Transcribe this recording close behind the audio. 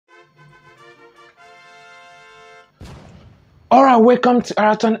Alright, welcome to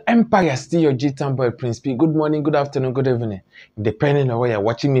Eraton Empire. Still your G-Town Prince P. Good morning, good afternoon, good evening, depending on where you're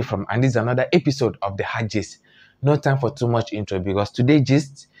watching me from. And this is another episode of the Hard Gist. No time for too much intro because today's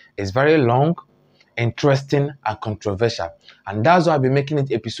gist is very long, interesting, and controversial. And that's why I'll be making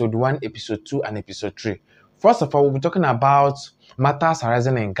it episode 1, episode 2, and episode 3. First of all, we'll be talking about matters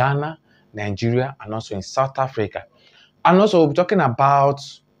arising in Ghana, Nigeria, and also in South Africa. And also we'll be talking about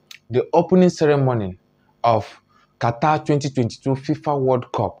the opening ceremony of Qatar 2022 FIFA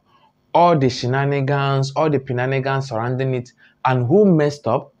World Cup, all the shenanigans, all the penanigans surrounding it, and who messed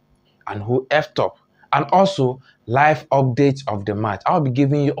up and who effed up, and also live updates of the match. I'll be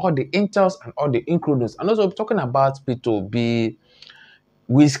giving you all the intels and all the includes, and also we're talking about peterobi,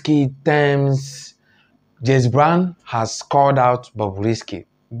 whiskey, Thames. Jamesbrown has called out Bobrisky.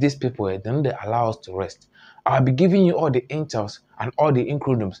 These people, then they allow us to rest. I'll be giving you all the intels and all the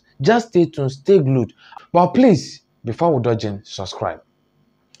includes. Just stay tuned, stay glued. But please, before we dodge in, subscribe.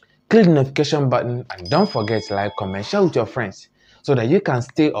 Click the notification button and don't forget to like, comment, share with your friends so that you can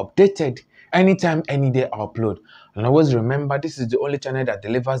stay updated anytime, any day I upload. And always remember, this is the only channel that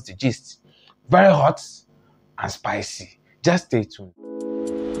delivers the gist. Very hot and spicy. Just stay tuned.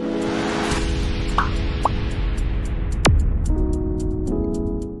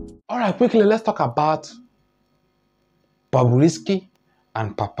 Alright, quickly, let's talk about Bobrisky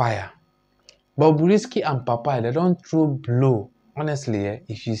and Papaya. Bobrisky and Papaya, they don't throw blow. Honestly,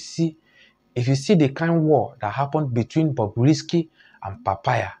 if you see the kind of war that happened between Bobrisky and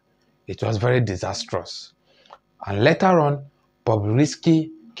Papaya, it was very disastrous. And later on,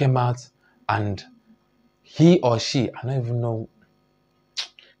 Bobrisky came out and he or she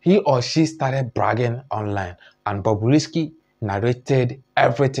started bragging online. And Bobrisky narrated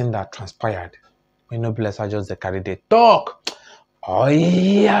everything that transpired. No bless, I just carried the talk. Oh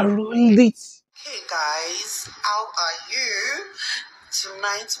yeah, roll it. Hey guys, how are you?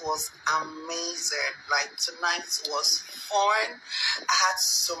 Tonight was amazing. Tonight was fun. I had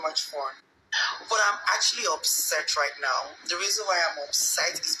so much fun. But I'm actually upset right now. The reason why I'm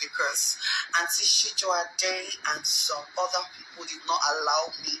upset is because Auntie Shijoade and some other people did not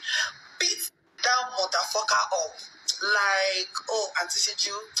allow me beat that motherfucker up. Oh, Auntie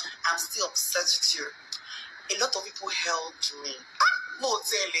Shiju, I'm still upset with you. A lot of people helped me. No,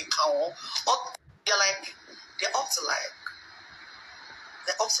 they're up to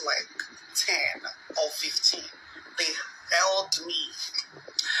like 10 or 15. They held me.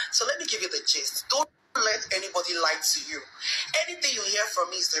 So let me give you the gist. Don't let anybody lie to you. Anything you hear from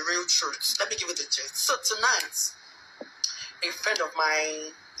me is the real truth. Let me give you the gist. So tonight, a friend of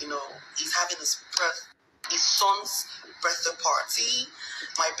mine, is having his son's birthday party.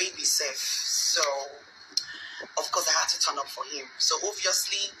 My baby's safe. So of course I had to turn up for him. So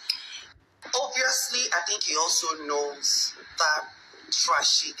obviously, I think he also knows that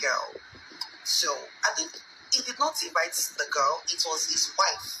trashy girl. So I think he did not invite the girl. It was his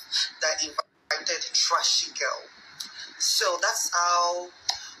wife that invited the trashy girl. So that's how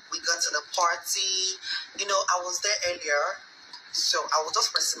we got to the party. I was there earlier, so I was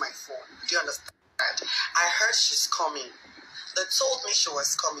just pressing my phone. Do you understand? I heard she's coming. They told me she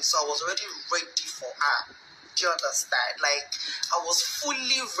was coming, so I was already ready for her. Do you understand? I was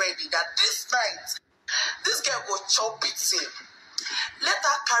fully ready that this night, this girl will chop beating. Let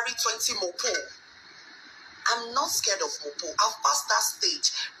her carry 20 mopo. I'm not scared of mopo. I've passed that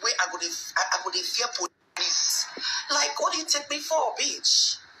stage where I would fear police. What do you take me for,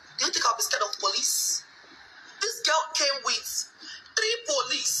 bitch? Do you think I'll be scared of police? This girl came with 3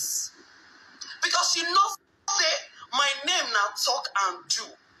 police because she knows say my name now talk and do.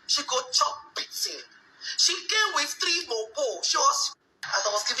 She go chop beating. She came with 3 mopo. As I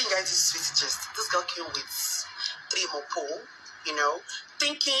was giving you guys this sweet gist, this girl came with 3 mopo,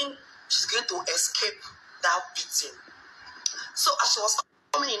 thinking she's going to escape that beating. So as she was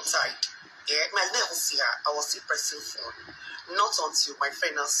coming inside, my never see her. I was still pressing phone. Not until my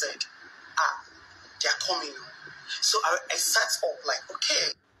friend now said, they're coming. So I sat up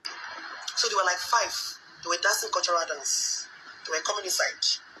okay. So they were 5. They were dancing cultural dance. They were coming inside.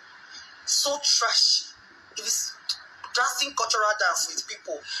 So trashy. It is dancing cultural dance with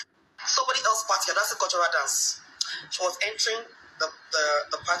people. Somebody else party, dancing cultural dance. She was entering the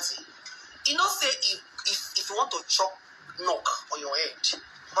party. Say if you want to chop knock on your head,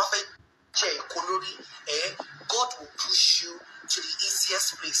 God will push you to the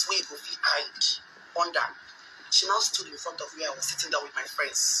easiest place where you will be hide under. She now stood in front of me. I was sitting there with my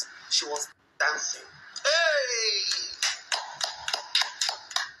friends. She was dancing. Hey!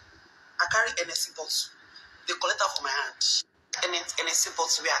 I carry NSC bottle. They collect her from my hand. NSC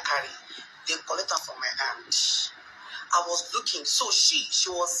bottle where I carry. They collect her from my hand. I was looking. So she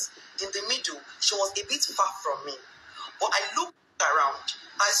was in the middle. She was a bit far from me. But I looked around.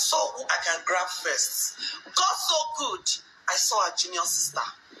 I saw who I can grab first. God so good. I saw a junior sister.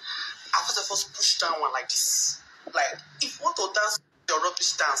 I first of all pushed down one like this. Like, if you want to dance your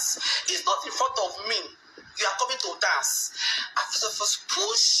rubbish dance, it's not in front of me. You are coming to dance. I first of all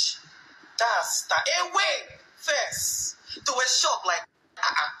push that away first. They were shocked, like,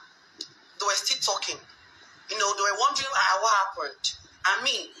 they were still talking. You know, they were wondering what happened. I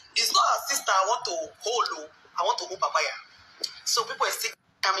mean, it's not a sister I want to hold. I want to hold Papaya. So people were still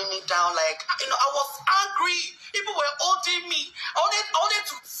calming me down, like, you know, I was angry. People were holding me. I wanted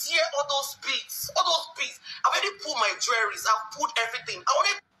to tear all those beads. I've already pulled my jewelries. I've pulled everything. I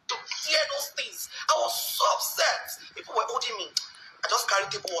wanted to tear those things. I was so upset. People were holding me. I just carried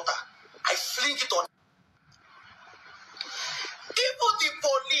table water. I fling it on. Even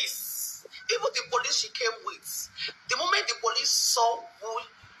the police she came with, the moment the police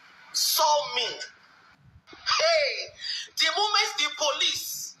saw me, hey, the moment the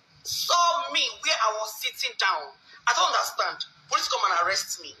police saw me where I was sitting down, I don't understand. Police come and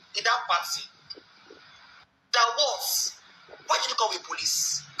arrest me in that party. That was, why did you call me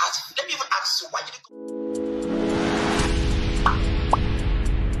police? Let me even ask you, why did you call?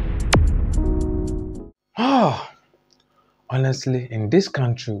 Oh, honestly, in this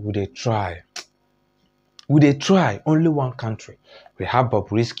country, we dey try. Only one country. We have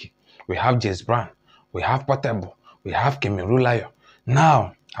Bobrisky, we have Jamesbrown, we have Portable, we have Kemerulayo.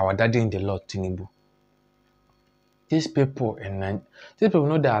 Now, our daddy in the Lord, Tinubu. These people know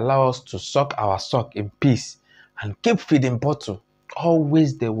they allow us to suck our sock in peace and keep feeding bottle.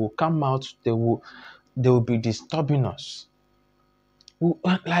 Always they will come out, they will be disturbing us.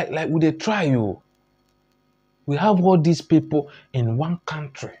 Like we dey try you. We have all these people in one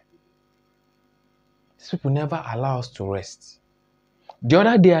country. These people never allow us to rest. The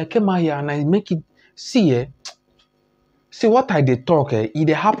other day I came out here and I make it see what I dey talk, it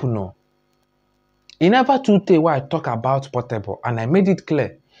dey happen no. It never too tey why I talk about Portable, and I made it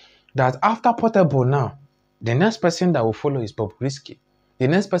clear that after Portable now, the next person that will follow is Bobrisky. The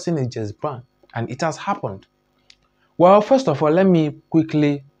next person is Jamesbrown, and it has happened. Well, first of all, let me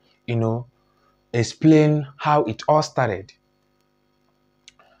quickly, explain how it all started.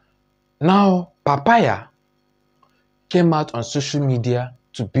 Now, Papaya came out on social media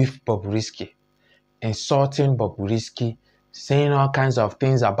to beef Bobrisky, insulting Bobrisky, saying all kinds of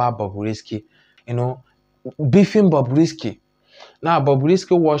things about Bobrisky, beefing Bobrisky. Now,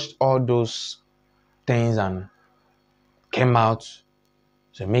 Bobrisky watched all those things and came out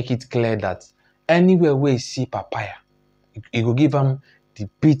to make it clear that anywhere where he see Papaya, he will give him the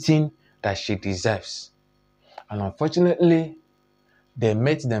beating that she deserves. And unfortunately, they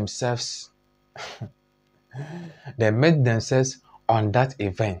met themselves on that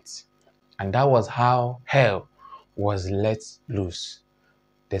event. And that was how hell was let loose.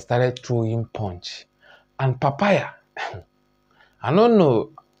 They started throwing punch. And Papaya, I don't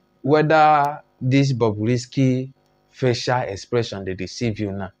know whether this Bobrisky facial expression they deceive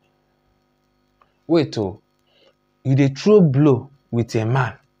you now. Wait, you dey throw blow with a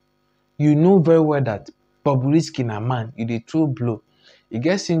man. You know very well that Bobrisky na man. You dey throw blow. You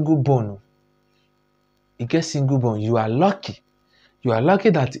get single bone. You are lucky. You are lucky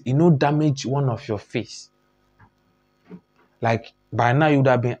that you no damage one of your face. Like by now you would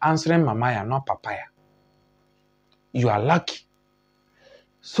have been answering Mamaya, not Papaya. You are lucky.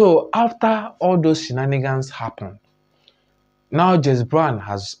 So after all those shenanigans happened, now Jamesbrown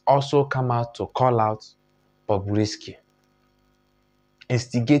has also come out to call out Bobrisky,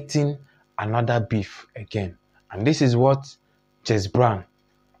 instigating another beef again. And this is what Jamesbrown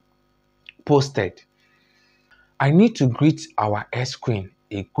posted. I need to greet our ex-queen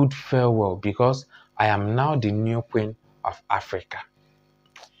a good farewell because I am now the new queen of Africa.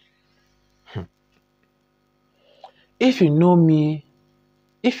 If you know me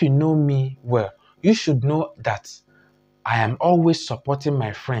well, you should know that I am always supporting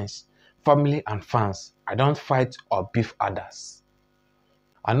my friends, family, and fans. I don't fight or beef others.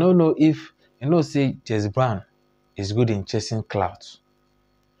 I don't know if say Jamesbrown is good in chasing clouds.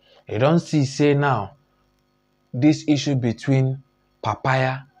 You don't say now this issue between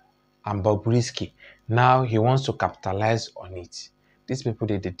Papaya and Bobrisky. Now he wants to capitalize on it. These people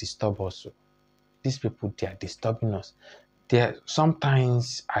they disturb us. These people they are disturbing us.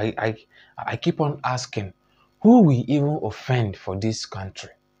 Sometimes I keep on asking, who will even offend for this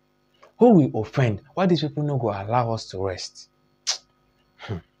country? Who will offend? Why these people not go allow us to rest?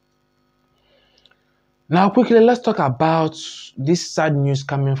 Now quickly, let's talk about this sad news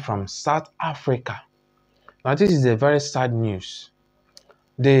coming from South Africa. Now this is a very sad news.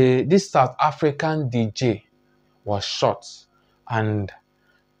 This South African DJ was shot, and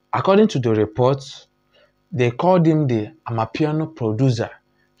according to the report, they called him the Amapiano producer.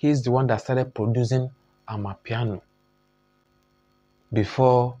 He's the one that started producing Amapiano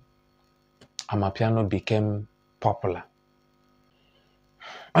before Amapiano became popular.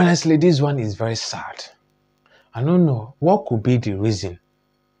 Honestly, this one is very sad. I don't know what could be the reason.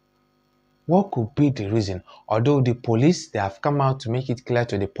 What could be the reason? Although the police, they have come out to make it clear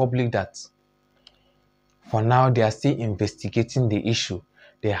to the public that for now they are still investigating the issue.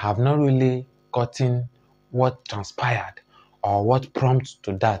 They have not really gotten what transpired or what prompted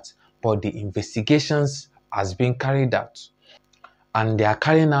to that, but the investigations has been carried out, and they are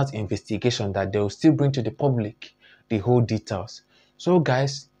carrying out investigation that they will still bring to the public the whole details. So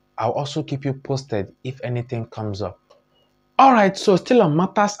guys, I'll also keep you posted if anything comes up. Alright, so still on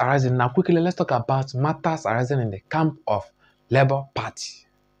matters arising. Now quickly, let's talk about matters arising in the camp of Labour Party.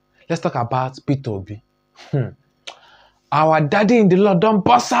 Let's talk about peterobi. Our daddy in the Lord don't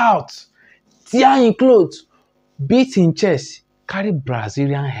bust out, tear in clothes, beat in chest, carry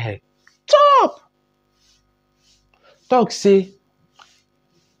Brazilian hair. Top! Talk say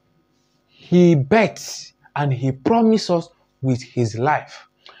he bets and he promised us with his life.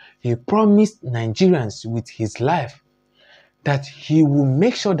 He promised Nigerians with his life that he will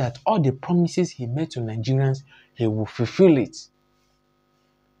make sure that all the promises he made to Nigerians, he will fulfill it.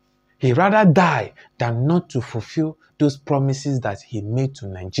 He rather die than not to fulfill those promises that he made to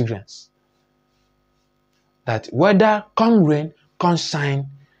Nigerians. That whether come rain, come shine,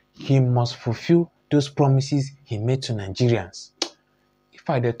 he must fulfill those promises he made to Nigerians. If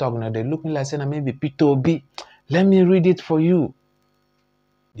I dey talk now, they look me like saying maybe peterobi. Let me read it for you.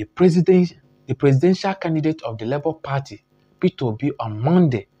 The presidential candidate of the Labour Party, peterobi, on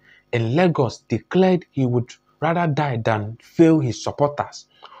Monday in Lagos declared he would rather die than fail his supporters.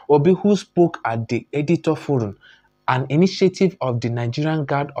 Obi, who spoke at the Editor Forum, an initiative of the Nigerian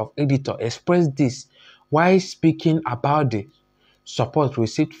Guild of Editors, expressed this while speaking about the support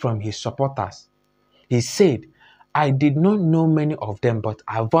received from his supporters. He said, "I did not know many of them, but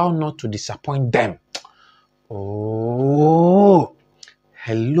I vow not to disappoint them." Oh,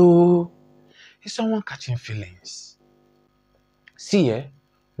 hello. Is someone catching feelings? See,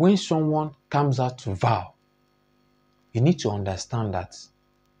 when someone comes out to vow, you need to understand that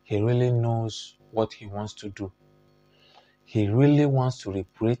he really knows what he wants to do. He really wants to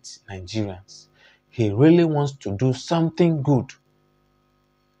liberate Nigerians. He really wants to do something good.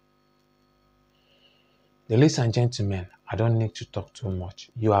 Ladies and gentlemen, I don't need to talk too much.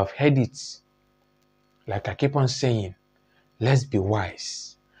 You have heard it. Like I keep on saying, let's be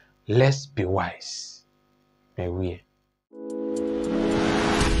wise. Let's be wise. May we.